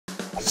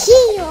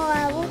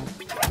Zero.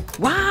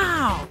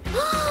 Wow!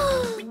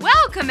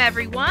 Welcome,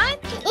 everyone!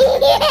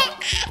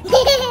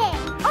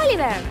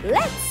 Oliver,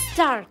 let's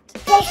start!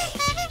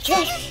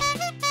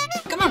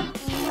 Come on!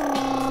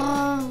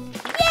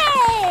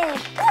 Yay!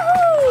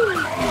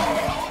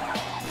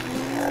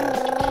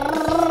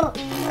 Woohoo!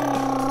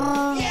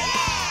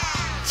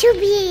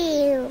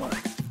 Chubby.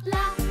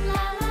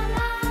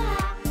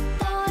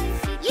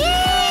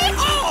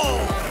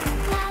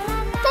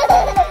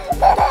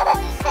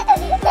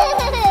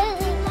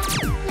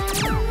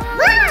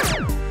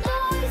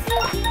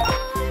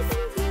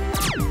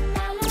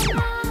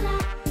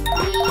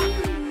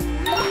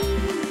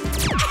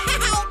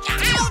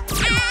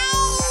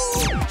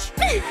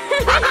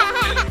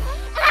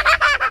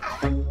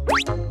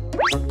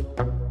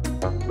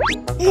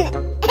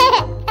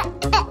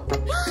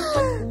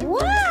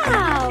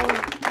 Wow!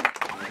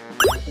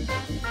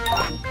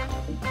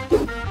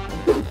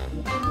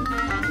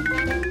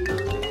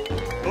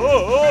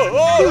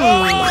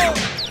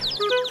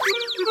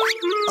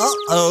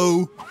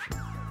 Uh-oh.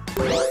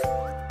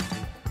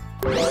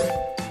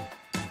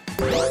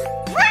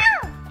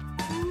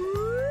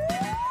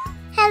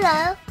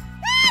 Hello.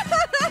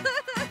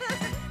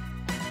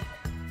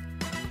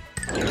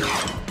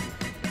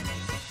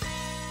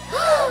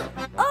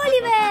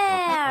 Oliver!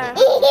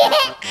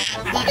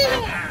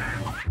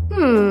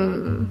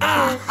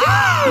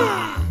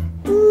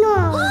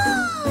 No.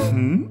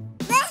 Hmm?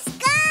 Let's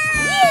go.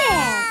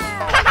 Yeah!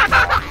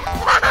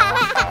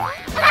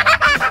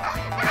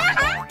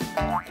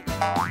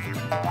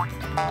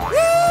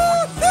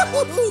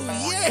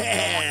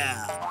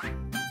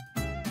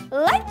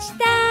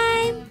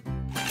 Lunchtime!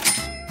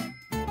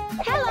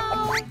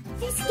 Hello.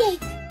 This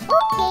cake.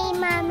 Okay,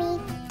 mommy.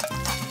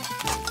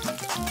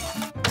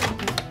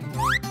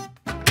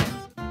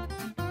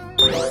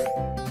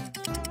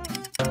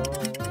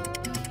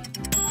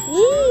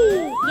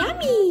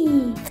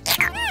 Yummy!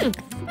 Mommy.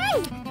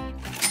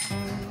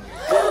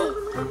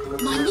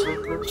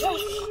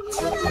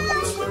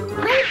 Bye-bye.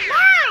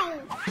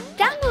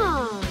 Come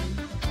on!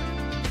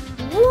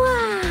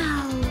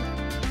 Wow!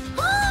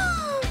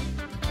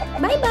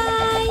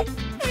 Bye-bye!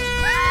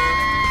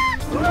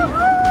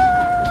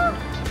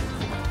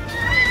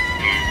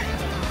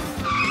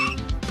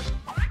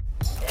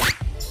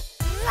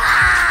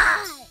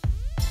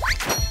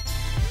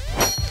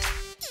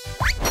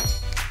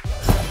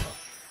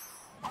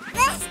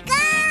 Let's go.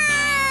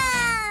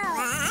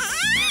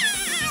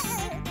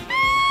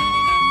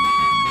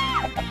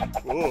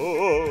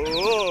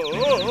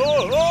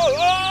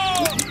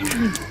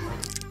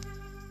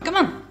 Come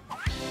on!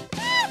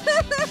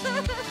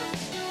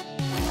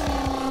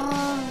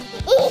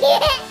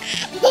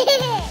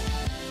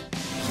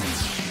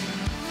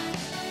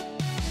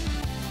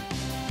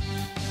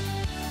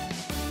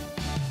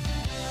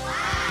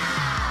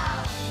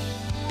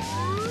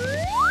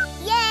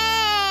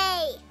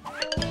 Yay!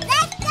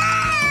 Let's go!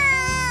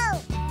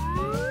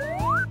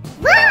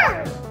 Woo!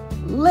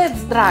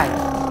 Let's drive!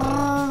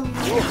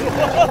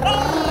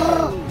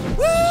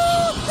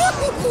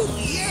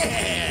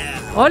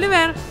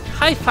 Oliver,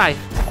 high five!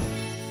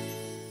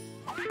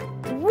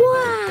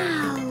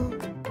 Wow!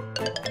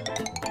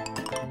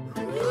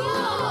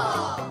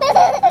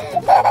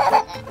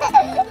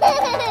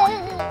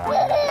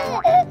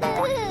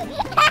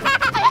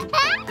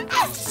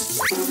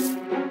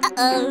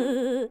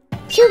 Uh-oh.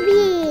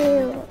 Chubby.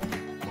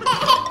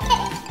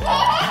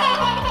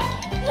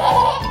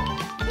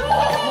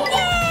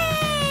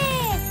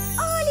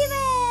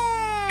 Oliver!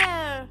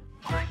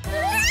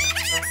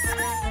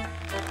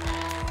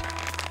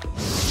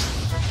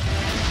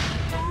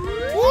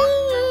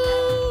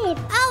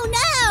 Oh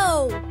no!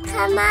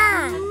 Come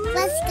on,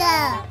 let's go.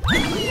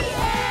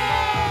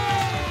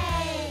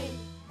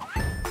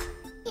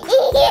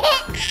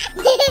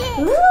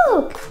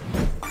 Look!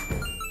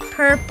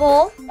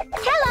 Purple.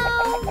 Hello!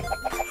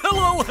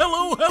 Hello,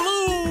 hello, hello!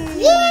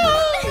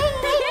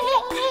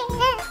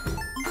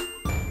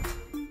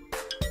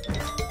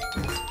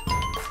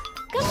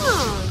 Come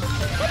on!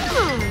 Come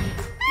on!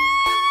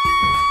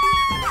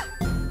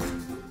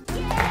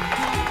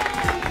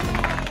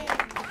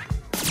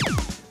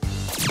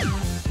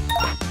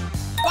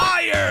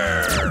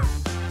 Fire!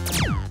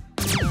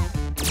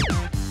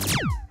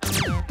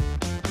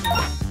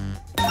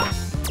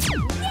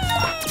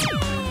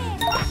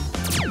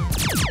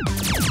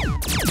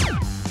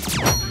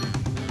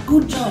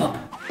 Good job!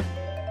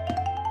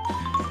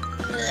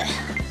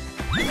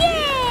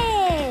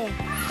 Yay!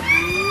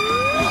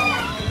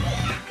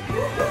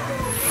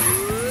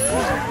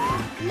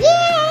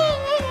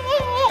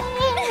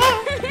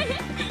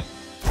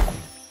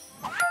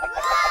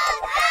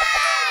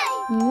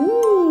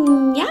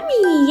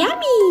 Yummy,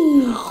 yummy!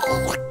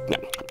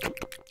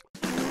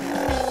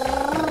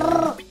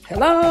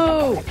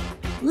 Hello!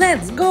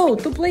 Let's go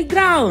to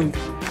playground!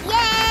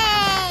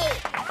 Yay!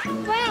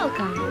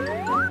 Welcome!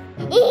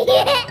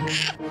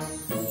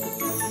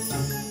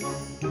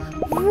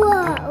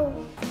 Whoa!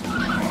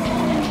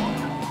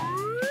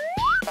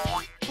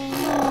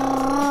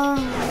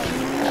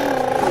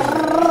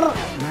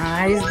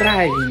 Nice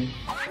driving!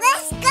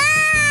 Let's go!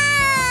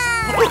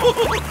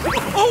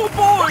 Oh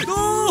boy!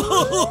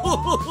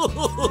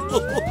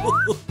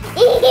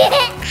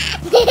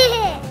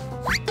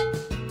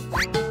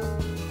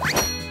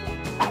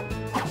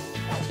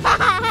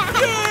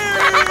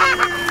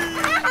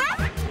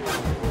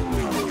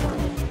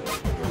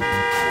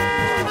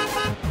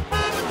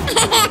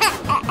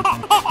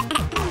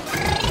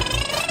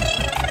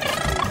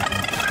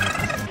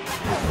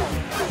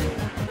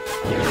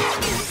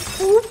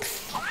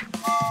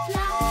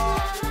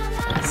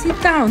 Sit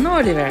down,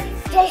 Oliver.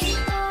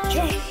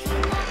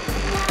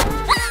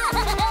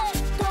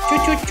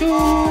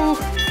 Choo-choo-choo.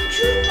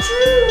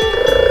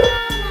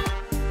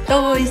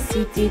 Toy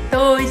City,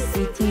 Toy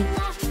City.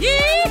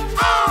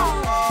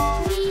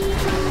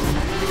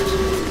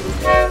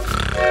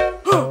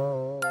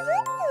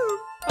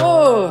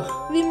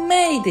 Oh, we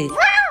made it.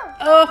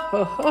 Oh,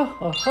 ho, ho,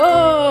 ho,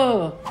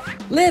 ho.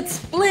 Let's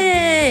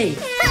play.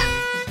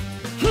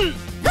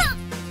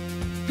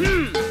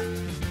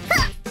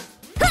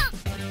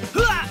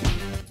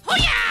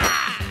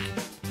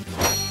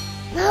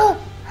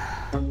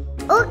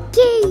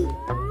 Okay.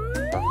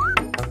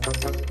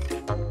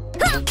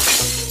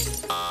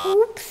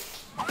 Oops.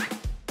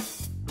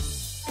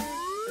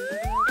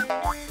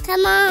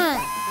 Come on.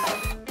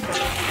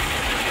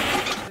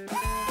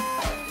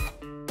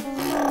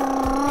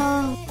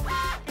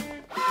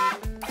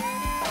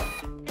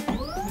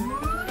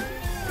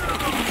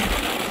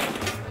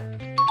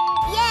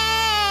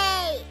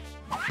 Yay!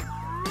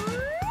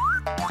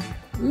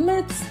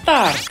 Let's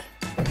start.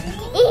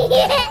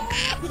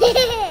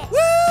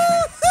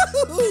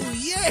 Woo!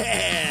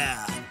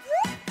 Yeah!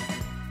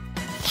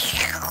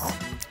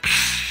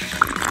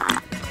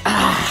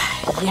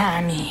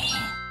 Yummy.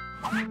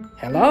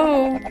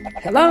 Hello?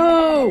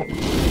 Hello?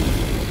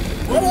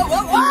 Whoa, whoa,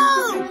 whoa,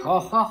 whoa! Ho,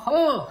 ho,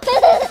 ho.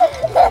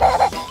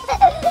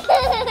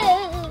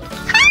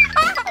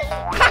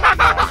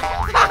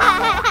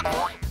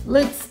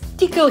 Let's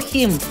tickle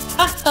him.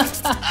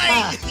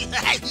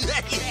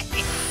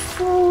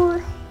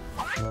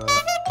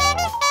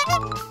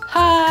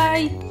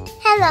 Hi.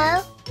 Hello.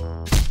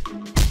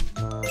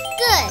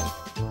 Good.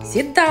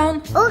 Sit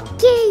down.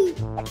 Okay.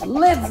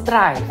 Let's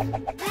drive.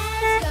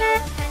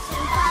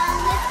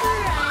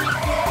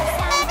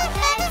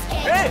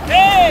 Hey,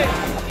 hey!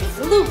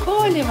 Look,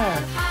 Oliver.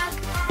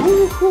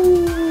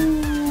 Woohoo.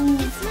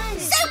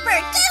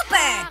 Super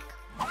duper.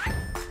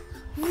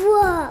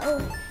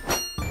 Whoa.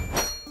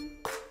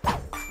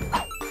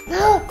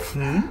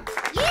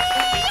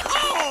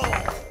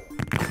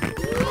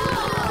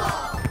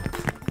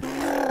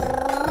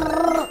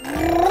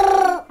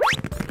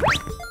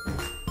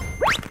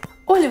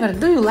 Oliver,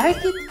 do you like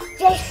it?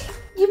 Yes.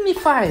 Give me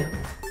 5.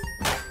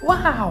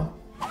 Wow.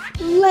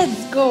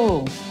 Let's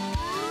go.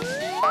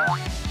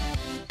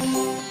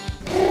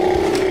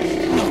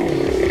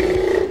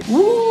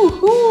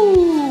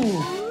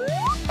 Woohoo.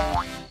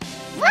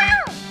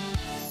 Wow.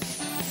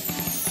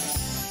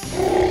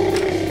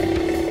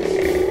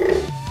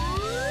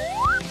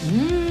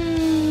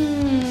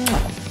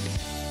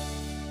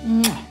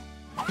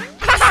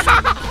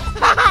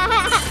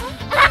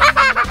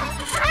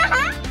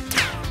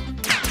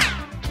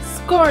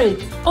 Score it,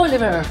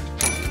 Oliver.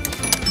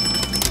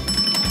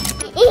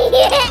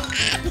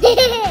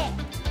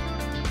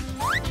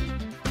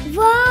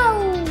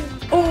 Wow.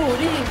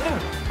 Oliver,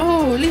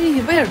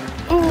 Oliver,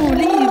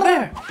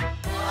 Oliver.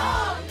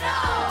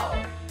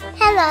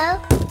 Hello.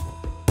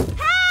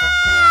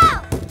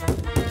 Help!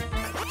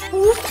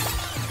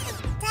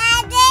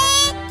 Daddy.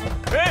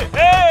 Hey,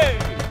 hey!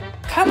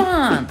 Come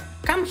on,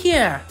 come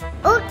here.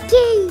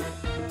 Okay.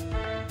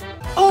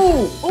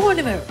 Oh,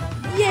 Oliver.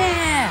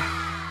 Yeah.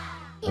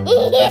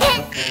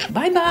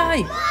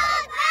 Bye-bye.